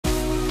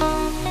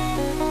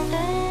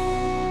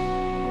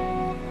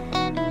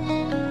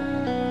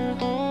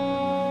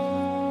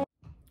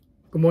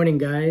Good morning,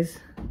 guys.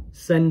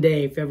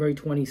 Sunday, February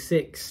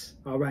 26th.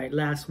 All right,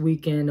 last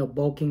weekend of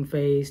bulking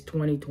phase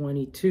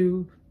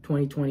 2022,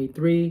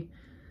 2023.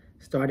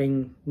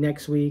 Starting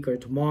next week or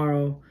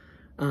tomorrow.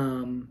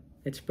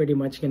 It's pretty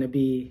much going to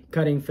be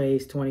cutting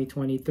phase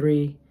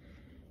 2023.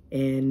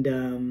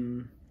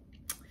 And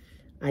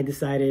I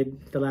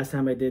decided the last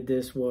time I did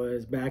this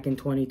was back in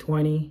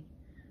 2020.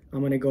 I'm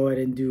going to go ahead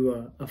and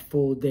do a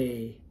full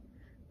day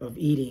of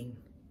eating,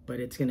 but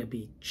it's going to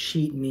be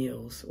cheat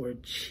meals or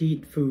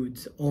cheat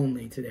foods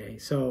only today.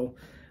 So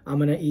I'm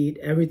going to eat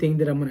everything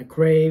that I'm going to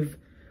crave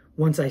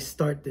once I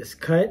start this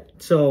cut.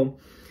 So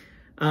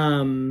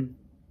we're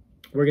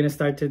going to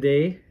start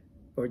today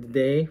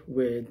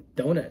with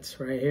donuts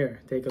right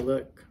here. Take a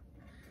look.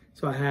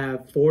 So I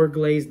have 4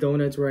 glazed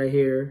donuts right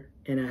here,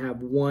 and I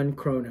have 1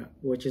 cronut,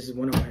 which is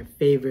one of my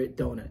favorite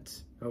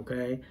donuts.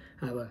 Okay,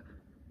 I have a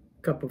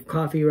cup of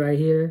coffee right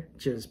here,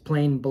 just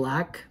plain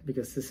black,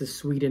 because this is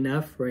sweet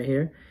enough right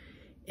here.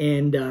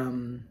 And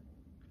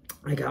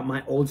I got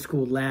my Old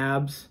School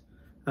Labs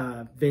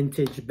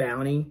vintage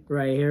bounty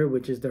right here,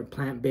 which is their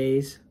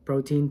plant-based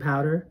protein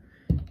powder.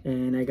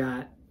 And I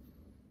got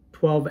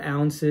 12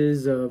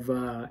 ounces of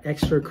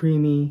extra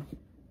creamy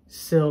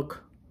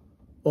silk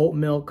oat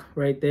milk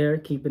right there,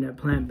 keeping it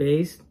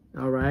plant-based.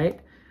 All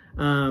right.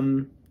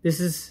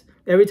 This is,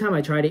 every time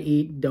I try to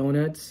eat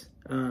donuts,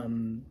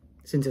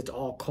 since it's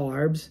all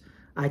carbs,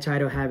 I try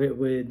to have it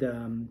with,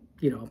 a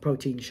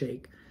protein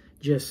shake,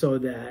 just so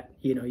that,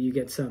 you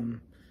get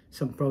some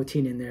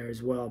protein in there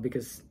as well,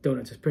 because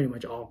donuts is pretty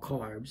much all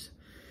carbs.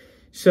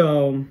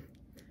 So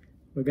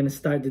we're going to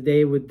start the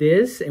day with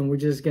this, and we're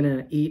just going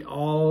to eat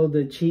all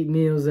the cheat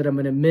meals that I'm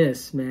going to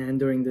miss, man,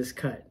 during this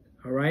cut.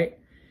 All right.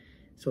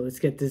 So let's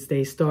get this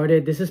day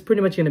started. This is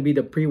pretty much going to be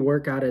the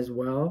pre-workout as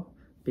well,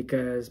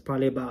 because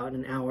probably about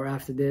an hour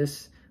after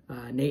this,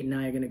 Nate and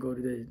I are going to go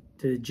to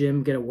the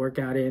gym, get a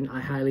workout in.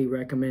 I highly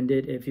recommend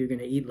it if you're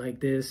going to eat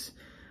like this.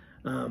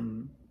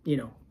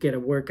 Get a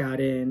workout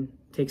in,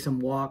 take some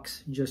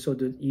walks, just so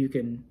that you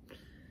can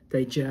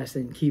digest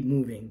and keep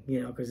moving,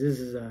 because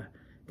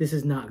this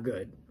is not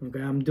good.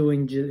 Okay, I'm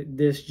doing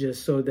this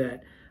just so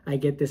that I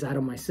get this out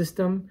of my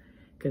system,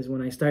 because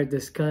when I start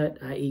this cut,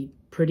 I eat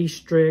pretty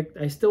strict.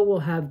 I still will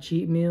have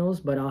cheat meals,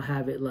 but I'll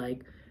have it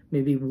like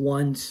maybe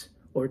once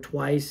or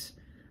twice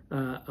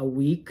a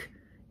week.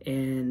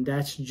 And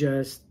that's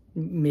just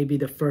maybe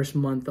the first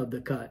month of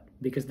the cut,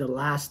 because the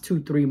last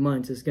 2-3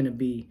 months is going to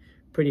be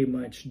pretty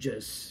much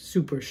just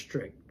super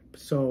strict.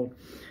 So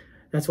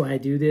that's why I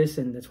do this,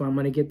 and that's why I'm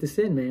going to get this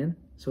in, man.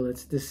 So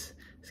let's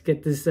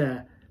get this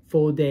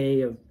full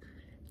day of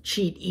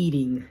cheat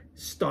eating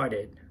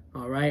started.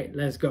 All right,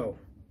 let's go.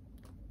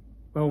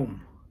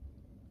 Boom.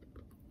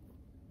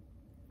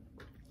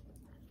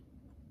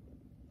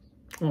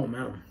 Oh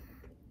man,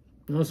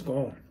 let's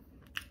go.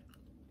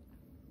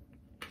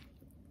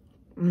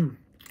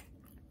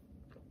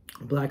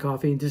 Black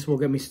coffee, this will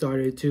get me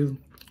started too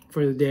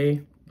for the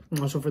day.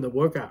 Also for the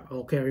workout,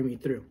 it'll carry me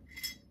through.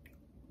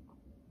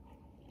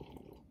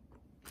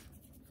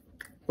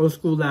 Old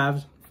School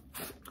Labs,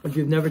 if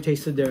you've never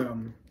tasted their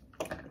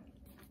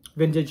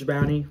vintage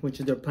bounty,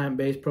 which is their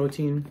plant-based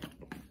protein,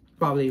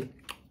 probably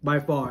by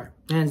far,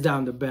 hands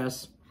down, the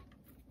best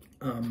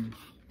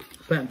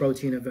plant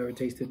protein I've ever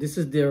tasted. This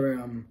is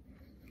their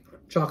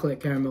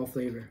chocolate caramel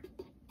flavor.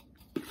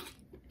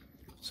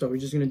 So we're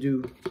just gonna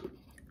do a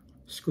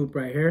scoop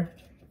right here.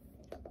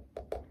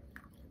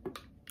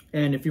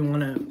 And if you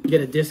wanna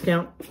get a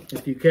discount,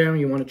 if you care and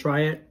you wanna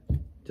try it,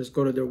 just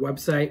go to their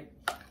website,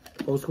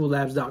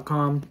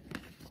 oldschoollabs.com.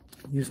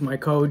 Use my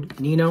code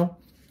Nino,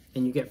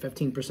 and you get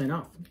 15%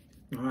 off.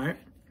 All right,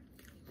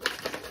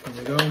 there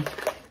we go.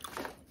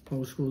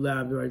 Old School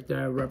Labs right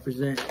there,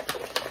 represent.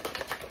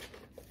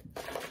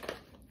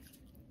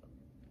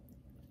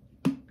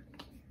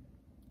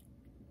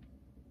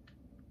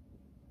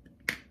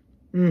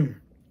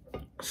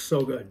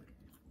 So good.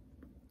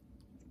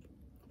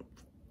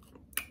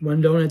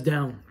 1 donut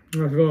down.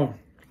 Let's go.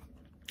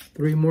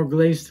 3 more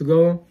glazed to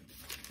go,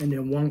 and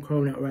then 1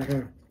 cronut right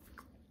here.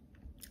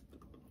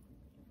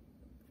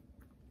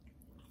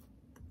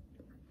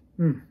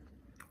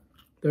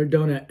 Their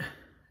donut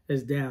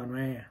is down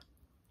right here.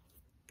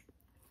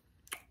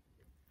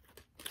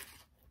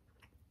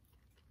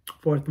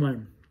 4th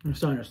one. I'm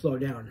starting to slow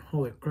down.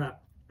 Holy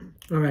crap.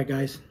 All right,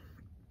 guys.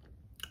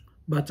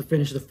 About to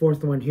finish the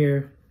 4th one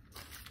here,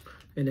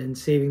 and then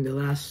saving the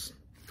last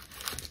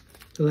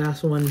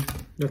one,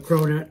 the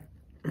cronut.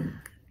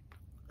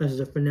 This is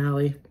the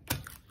finale.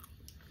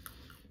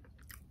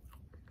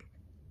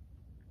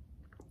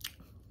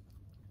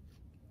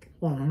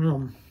 Oh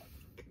no.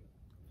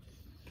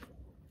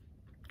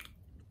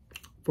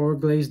 4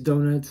 glazed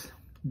donuts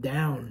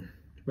down,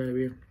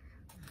 baby.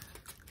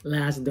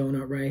 Last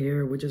donut right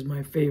here, which is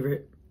my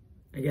favorite.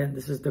 Again,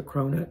 this is the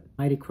cronut,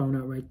 mighty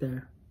cronut right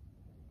there.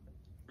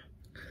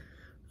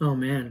 Oh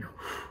man,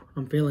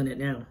 I'm feeling it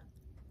now.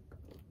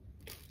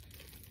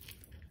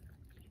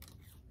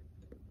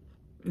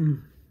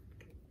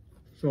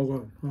 So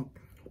good. Oh.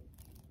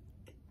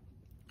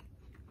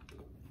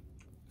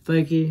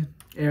 Flaky,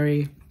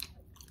 airy,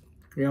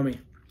 Yummy.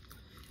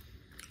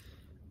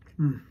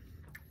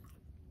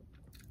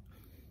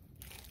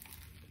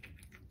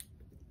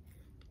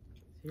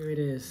 Here it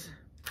is.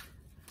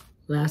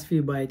 Last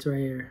few bites right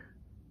here.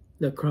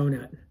 The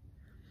cronut.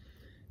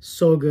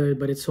 So good,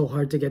 but it's so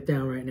hard to get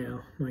down right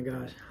now. My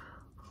God.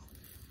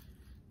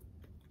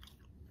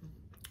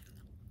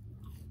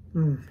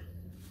 Good.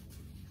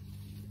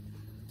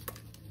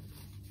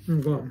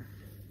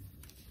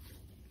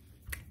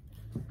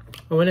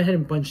 I went ahead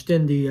and punched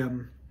in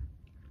the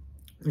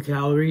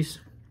calories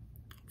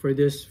for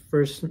this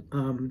first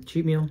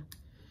cheat meal,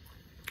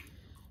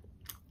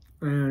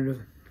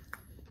 and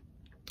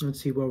let's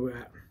see where we're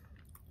at.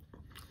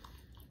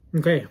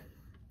 Okay,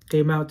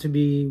 came out to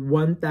be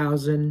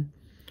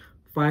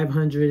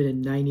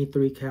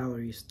 1,593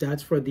 calories.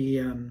 That's for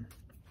the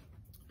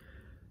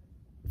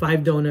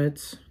 5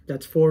 donuts.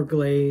 That's 4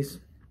 glaze,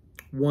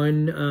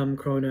 1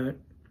 cronut.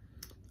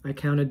 I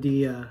counted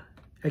the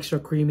extra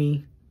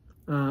creamy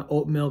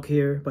oat milk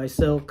here by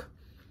Silk.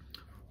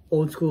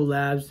 Old School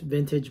Labs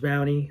vintage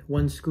brownie,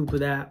 1 scoop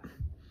of that.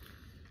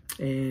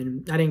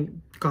 And I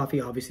didn't,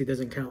 coffee obviously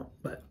doesn't count,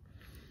 but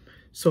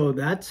so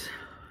that's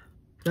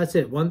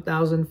it,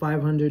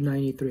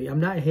 1,593. I'm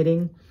not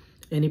hitting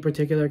any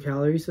particular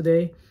calories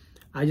today.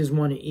 I just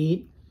want to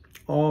eat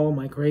all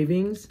my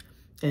cravings,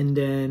 and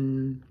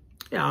then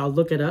yeah, I'll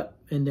look it up,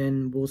 and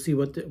then we'll see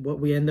what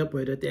we end up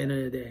with at the end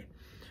of the day.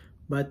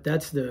 But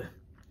that's the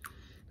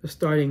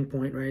starting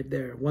point right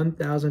there,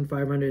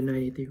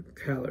 1,593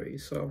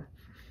 calories. So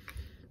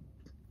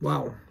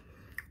wow,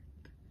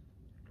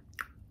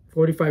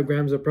 45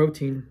 grams of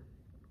protein.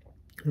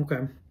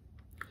 Okay.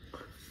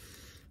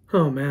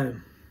 Oh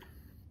man.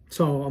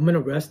 So I'm gonna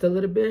rest a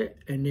little bit,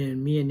 and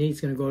then me and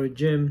Nate's gonna go to the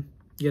gym,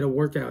 get a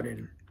workout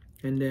in,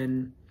 and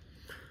then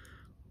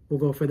we'll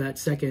go for that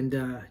second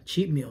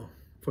cheat meal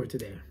for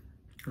today.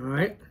 All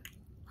right,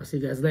 I'll see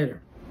you guys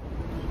later.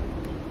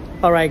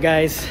 All right,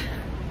 guys,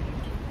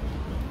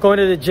 going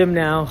to the gym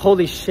now.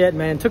 Holy shit,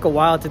 man, it took a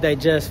while to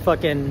digest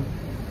fucking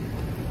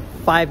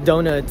 5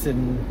 donuts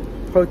and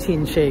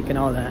protein shake and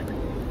all that.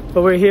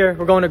 But we're here,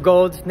 we're going to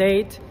Gold's.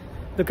 Nate,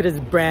 look at his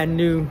brand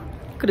new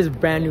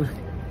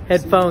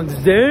headphones.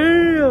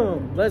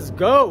 Damn, let's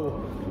go.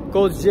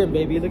 Gold's Gym,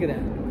 baby, look at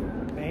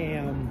that.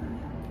 Bam,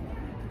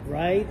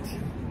 right?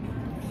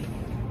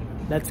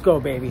 Let's go,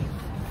 baby.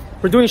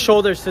 We're doing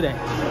shoulders today.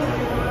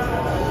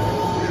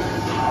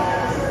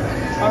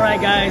 All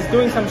right, guys,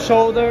 doing some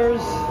shoulders.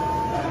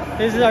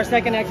 This is our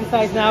second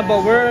exercise now,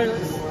 but we're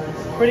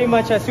pretty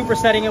much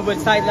supersetting it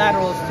with side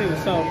laterals too.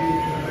 So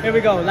here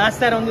we go. Last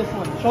set on this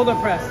one, shoulder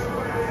press.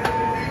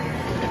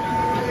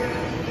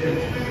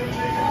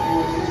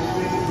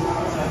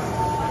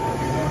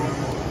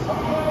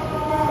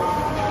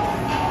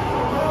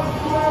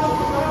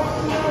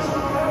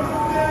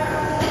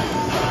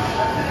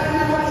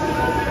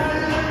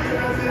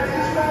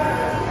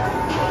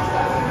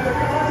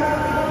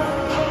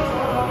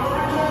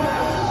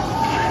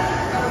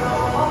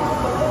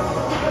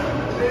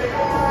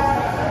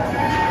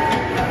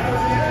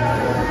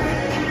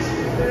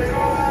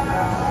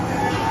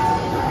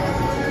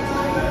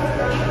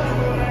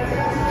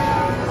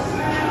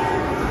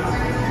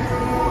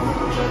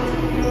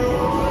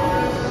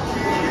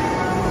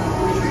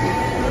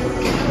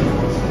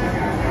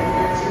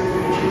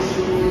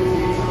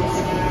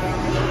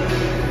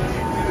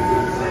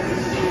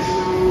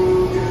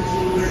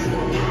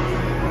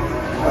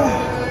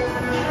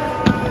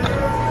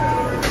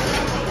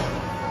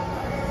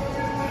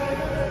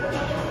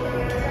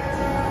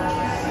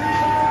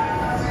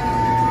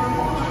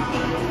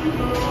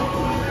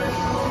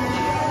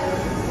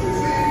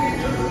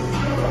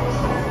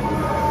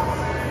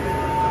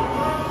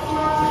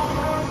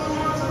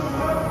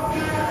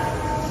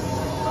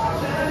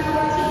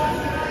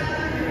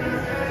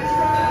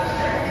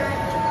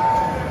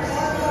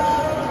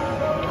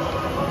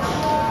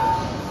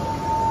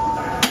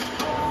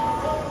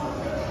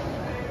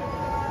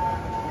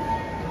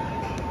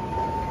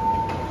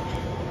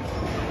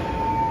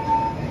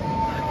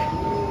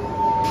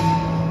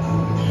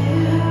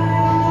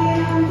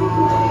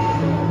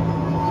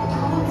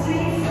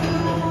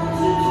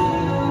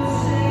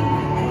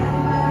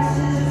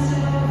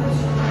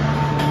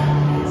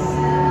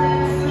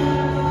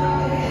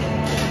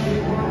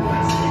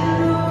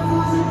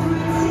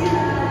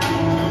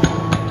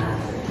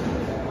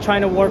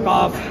 Trying to work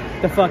off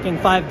the fucking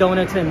 5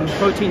 donuts and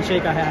protein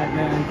shake I had,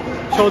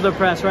 man. Shoulder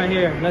press right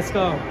here. Let's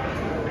go.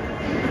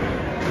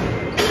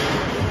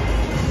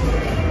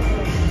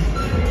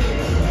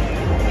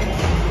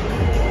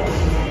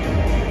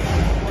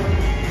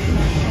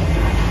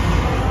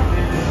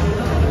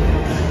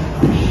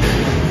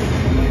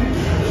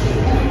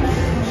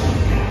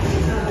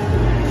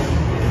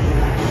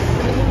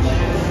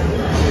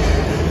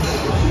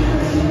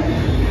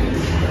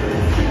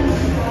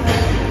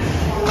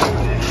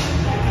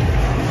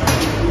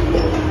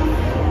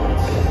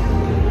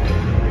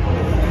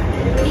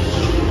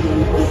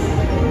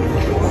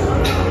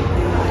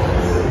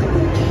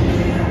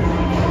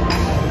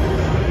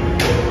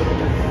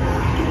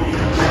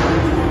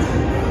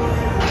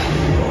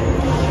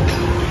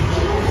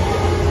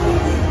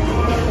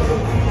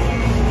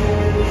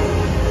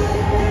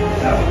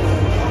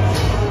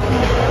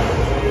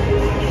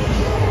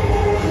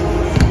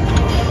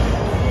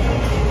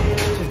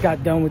 Just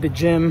got done with the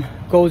gym.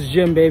 Gold's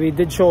Gym, baby.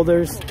 Did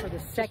shoulders. For the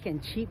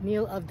second cheat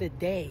meal of the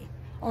day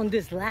on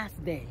this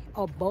last day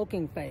of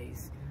bulking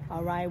phase.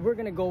 All right, we're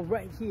gonna go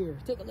right here.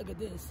 Take a look at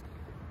this.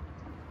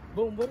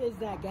 Boom, what is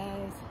that,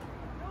 guys?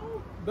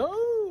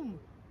 Boom!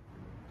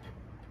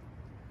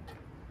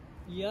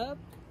 Yup.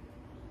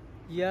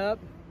 Yup.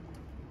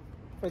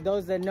 For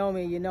those that know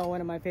me, you know one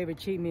of my favorite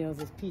cheat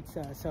meals is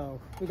pizza. So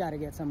we gotta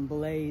get some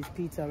Blaze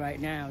pizza right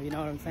now. You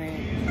know what I'm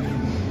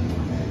saying?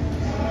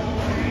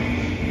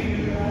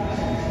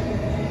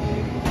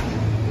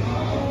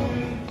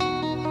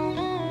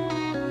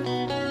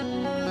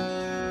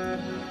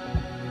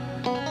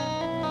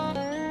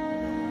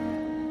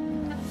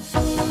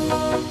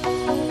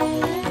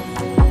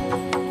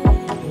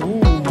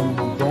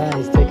 Ooh,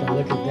 guys, take a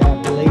look at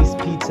that Blaze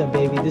pizza,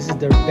 baby. This is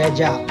their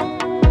veg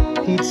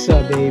out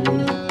pizza, baby.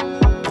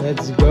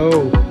 Let's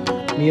go.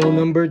 Meal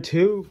number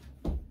 2.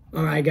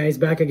 All right, guys,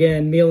 back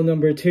again. Meal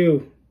number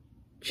 2.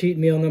 Cheat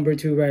meal number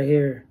 2 right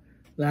here.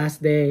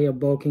 Last day of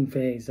bulking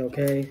phase,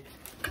 okay?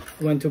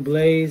 Went to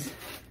Blaze.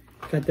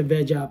 Got the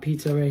veg out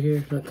pizza right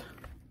here. Look.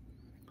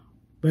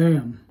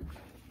 Bam.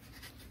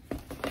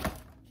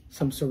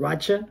 Some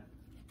sriracha,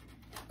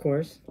 of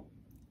course.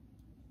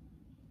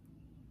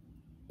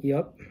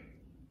 Yup.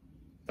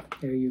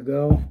 There you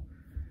go.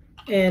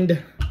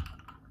 And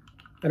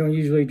I don't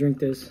usually drink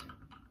this,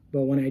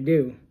 but when I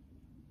do,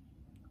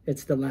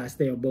 it's the last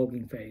day of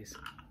bulking phase.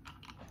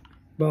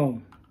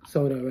 Boom,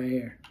 soda right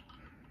here.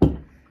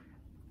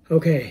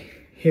 Okay,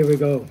 here we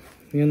go.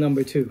 Meal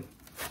number 2.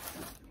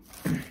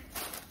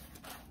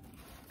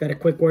 Got a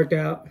quick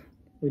workout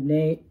with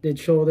Nate, did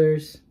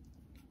shoulders,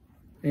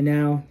 and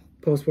now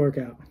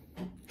post-workout.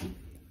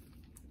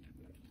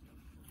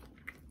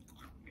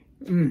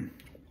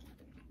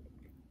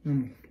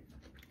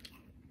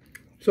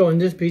 So in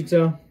this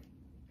pizza,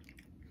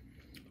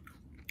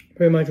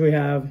 pretty much we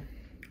have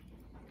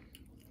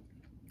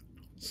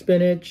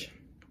spinach,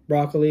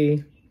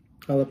 broccoli,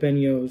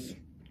 jalapenos,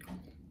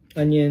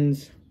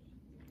 onions,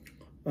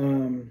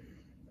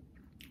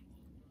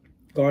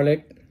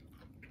 garlic,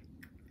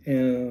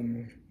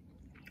 and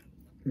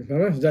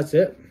that's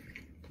it.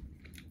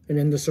 And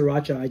then the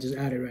sriracha I just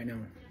added right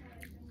now.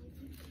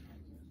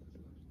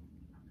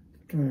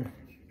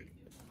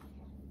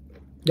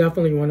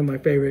 Definitely one of my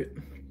favorite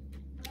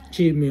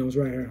cheat meals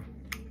right here.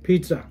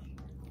 Pizza.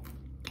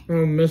 I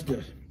don't miss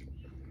this.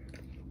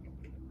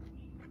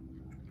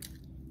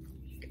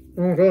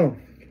 Okay.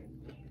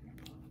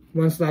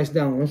 One slice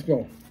down. Let's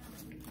go.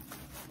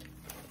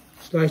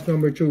 Slice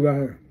number 2 right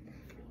here.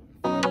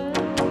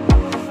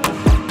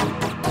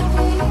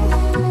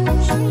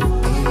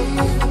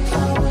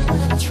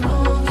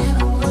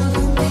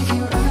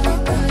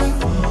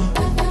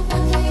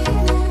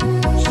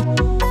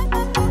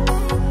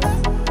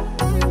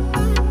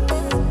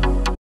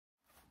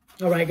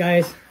 All right,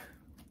 guys.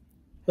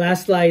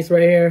 Last slice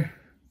right here.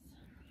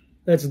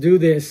 Let's do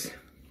this.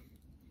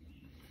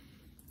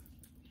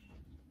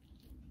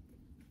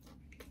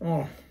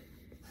 Oh.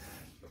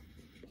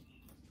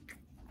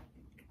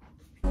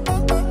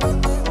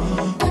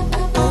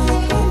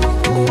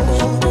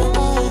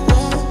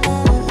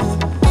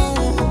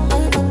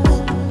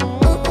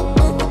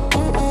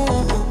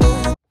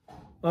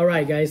 All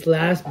right, guys,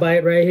 last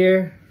bite right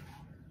here.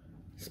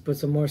 Let's put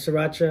some more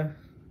sriracha.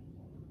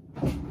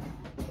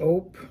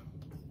 Oh.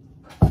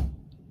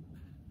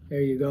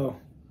 There you go.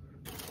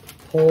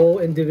 Whole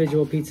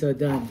individual pizza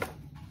done.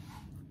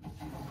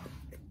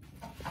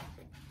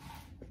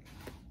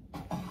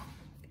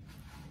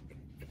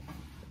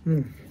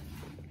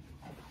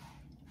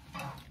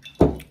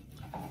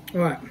 All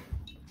right,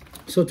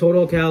 so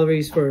total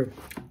calories for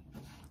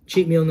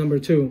cheat meal number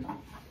 2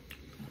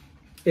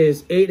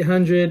 is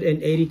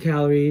 880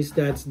 calories.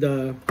 That's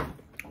the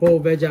whole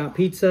veg out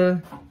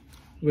pizza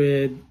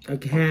with a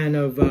can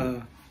of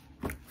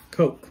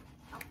Coke.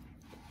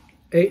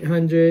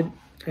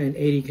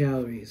 880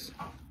 calories.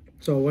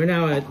 So we're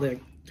now at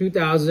like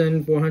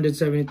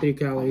 2,473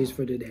 calories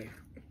for today.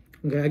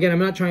 Okay, again, I'm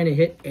not trying to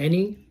hit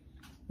any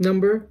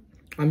number.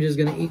 I'm just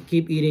gonna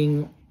keep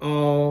eating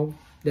all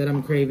that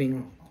I'm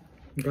craving.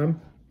 Okay,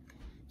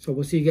 so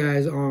we'll see you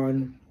guys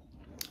on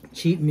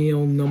cheat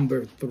meal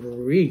number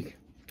 3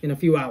 in a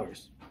few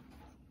hours.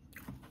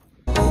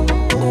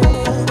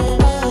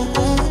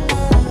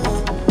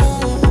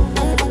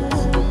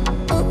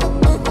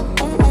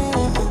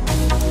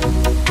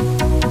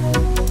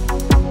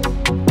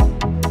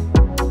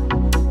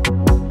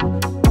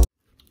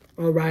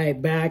 All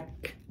right,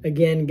 back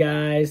again,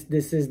 guys.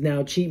 This is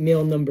now cheat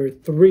meal number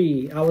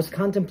 3. I was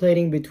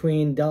contemplating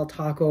between Del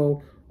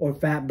Taco or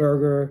Fat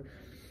Burger.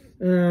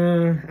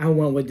 I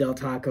went with Del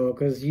Taco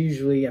because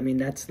usually, I mean,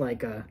 that's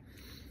like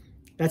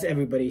that's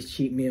everybody's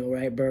cheat meal,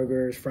 right?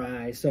 Burgers,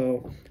 fries.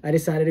 So I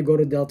decided to go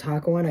to Del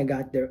Taco and I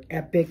got their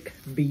Epic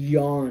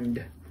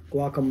Beyond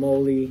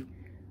guacamole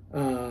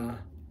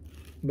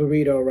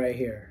burrito right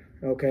here.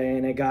 Okay,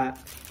 and I got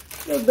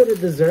a little bit of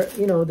dessert,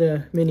 you know,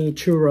 the mini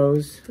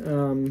churros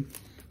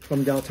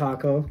from Del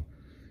Taco,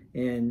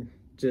 and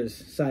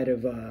just side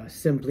of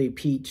Simply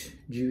Peach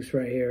juice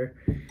right here.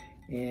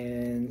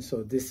 And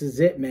so this is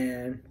it,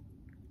 man.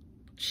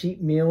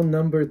 Cheat meal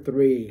number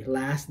 3,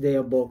 last day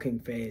of bulking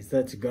phase.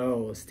 Let's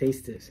go. Let's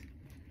taste this.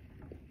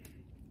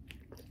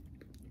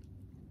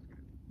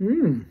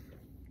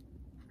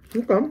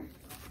 Okay.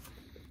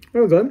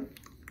 Very good.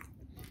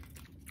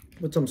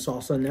 Put some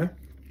salsa in there.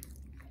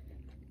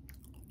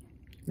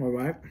 All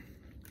right.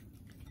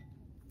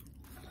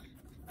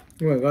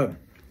 Very good.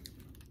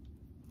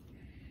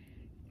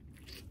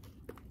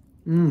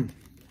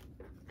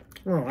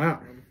 All right.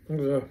 Look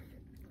at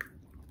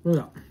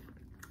that.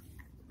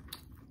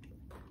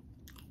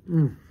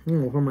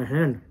 From my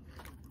hand.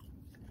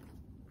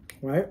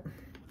 Right?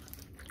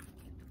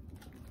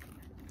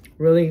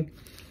 Really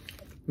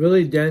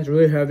dense,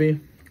 really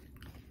heavy.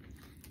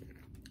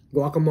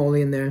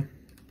 Guacamole in there.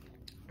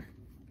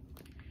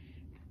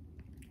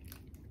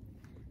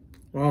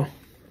 Oh.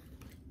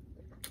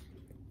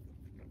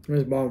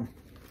 This bomb.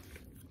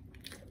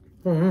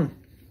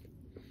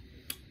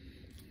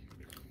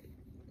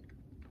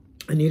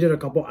 I needed a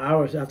couple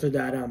hours after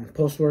that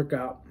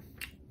post-workout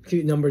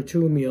cheat number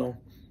 2 meal.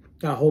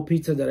 That whole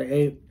pizza that I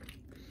ate,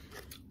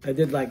 I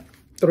did like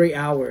 3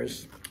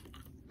 hours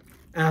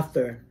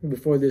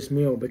before this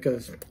meal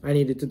because I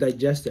needed to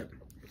digest it.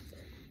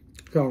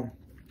 So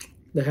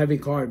the heavy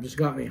carb just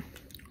got me.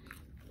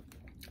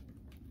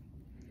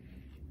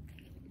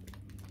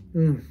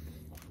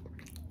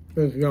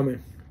 It's yummy.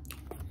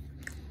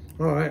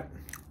 All right,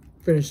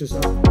 finish this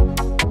up.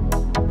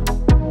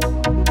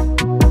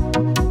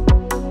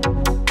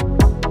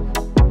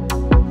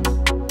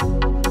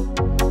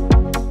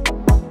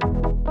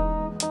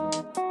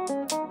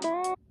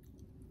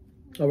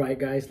 All right,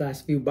 guys,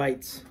 last few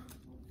bites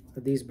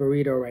of these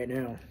burrito right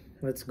now.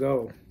 Let's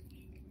go.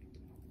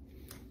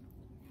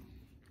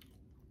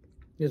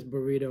 This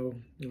burrito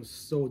is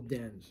so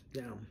dense.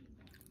 Damn.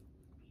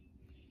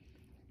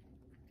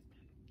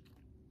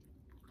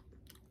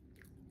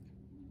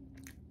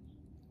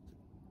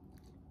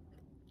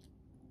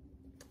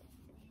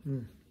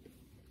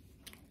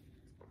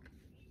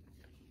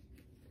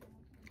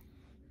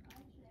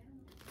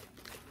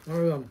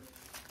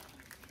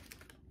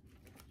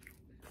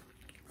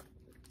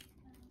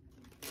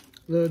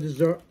 Little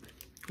dessert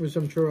with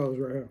some churros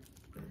right here.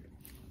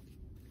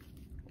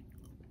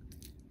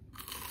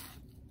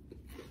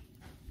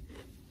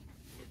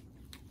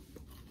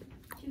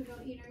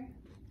 Churro eater.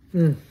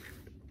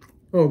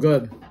 Oh,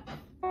 good.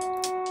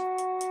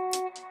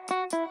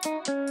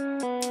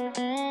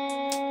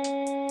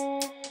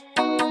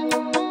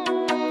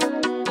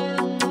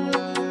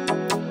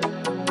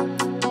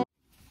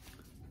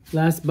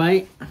 Last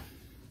bite.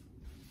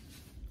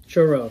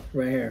 Churro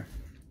right here.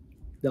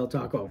 Del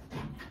Taco.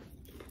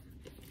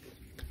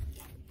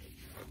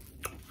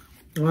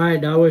 All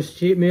right, that was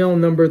cheat meal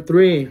number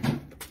 3,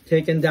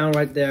 taken down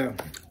right there.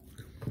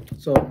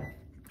 So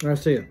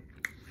let's see. I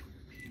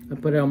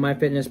put it on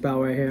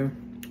MyFitnessPal right here.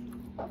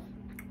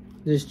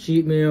 This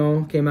cheat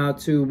meal came out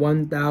to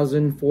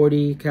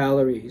 1,040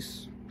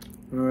 calories.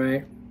 All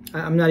right,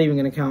 I'm not even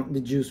gonna count the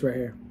juice right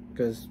here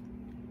because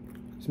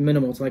it's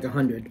minimal. It's like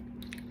 100.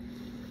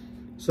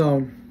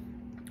 So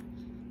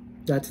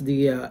that's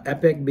the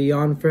Epic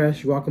Beyond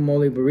Fresh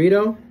guacamole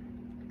burrito.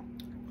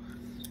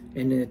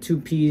 And then a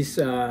 2-piece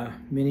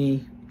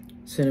mini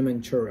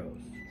cinnamon churros.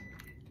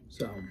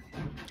 So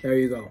there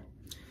you go.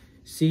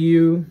 See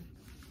you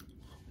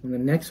on the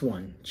next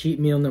one. Cheat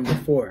meal number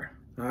 4.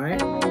 All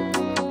right.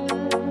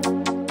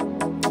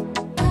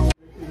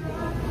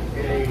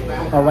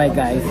 All right,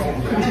 guys.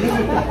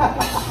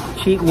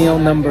 Cheat meal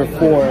number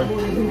 4.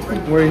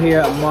 We're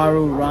here at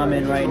Maru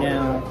Ramen right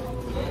now,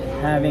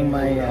 having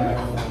my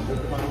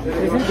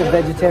isn't it the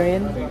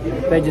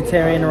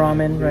vegetarian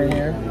ramen right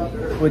here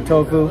with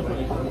tofu.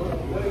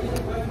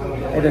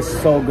 It is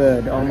so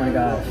good. Oh my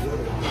gosh.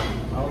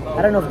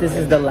 I don't know if this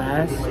is the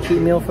last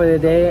cheat meal for the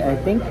day. I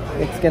think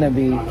it's gonna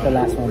be the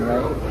last one,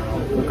 right?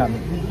 Okay.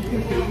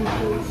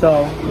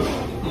 So,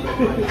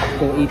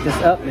 go eat this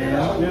up,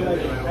 man.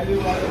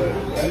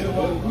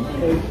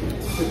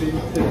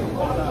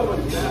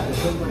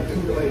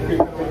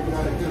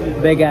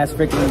 Big ass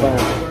freaking bowl.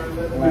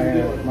 Right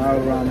here.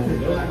 Maru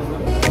Ramen.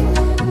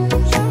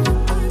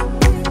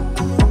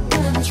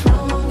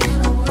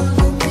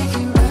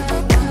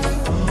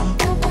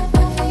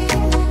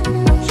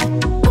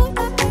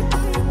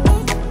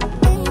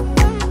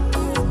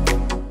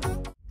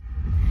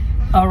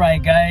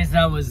 Alright guys,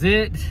 that was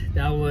it.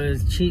 That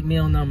was cheat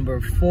meal number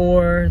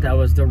 4. That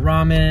was the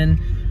ramen.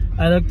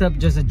 I looked up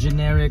just a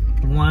generic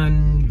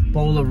 1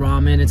 bowl of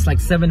ramen. It's like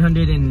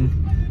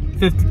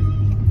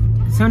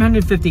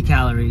 750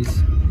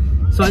 calories.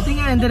 So I think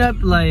I ended up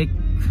like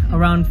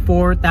around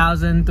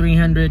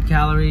 4,300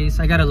 calories.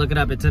 I gotta look it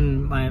up. It's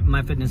in my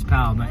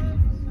MyFitnessPal, but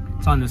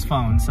it's on this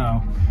phone,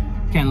 so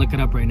can't look it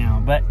up right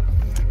now. But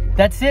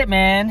that's it,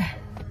 man.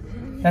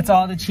 That's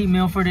all the cheat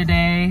meal for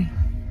today.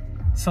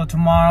 So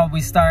tomorrow we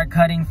start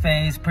cutting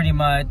phase pretty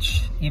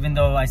much, even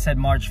though I said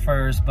March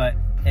 1st, but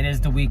it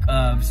is the week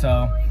of,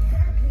 so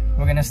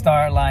we're gonna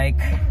start like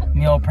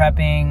meal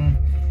prepping.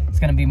 It's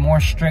gonna be more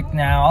strict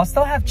now. I'll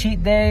still have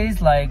cheat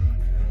days, like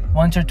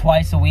once or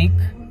twice a week,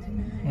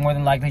 more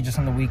than likely just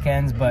on the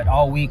weekends, but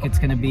all week it's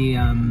gonna be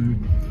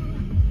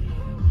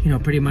you know,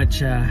 pretty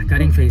much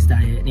gutting face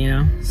diet, you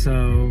know. So,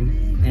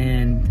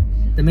 and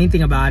the main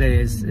thing about it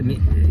is,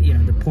 you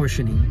know, the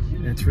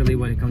portioning. That's really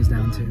what it comes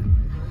down to.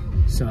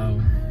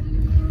 So,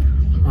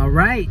 all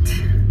right,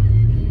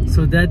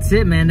 so that's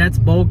it, man. That's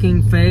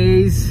bulking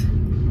phase,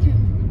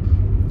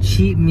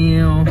 cheat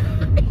meal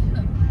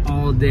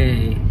all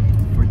day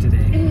for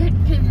today.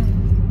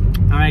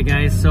 All right,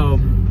 guys, so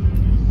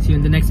see you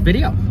in the next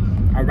video.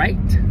 All right,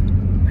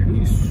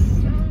 peace.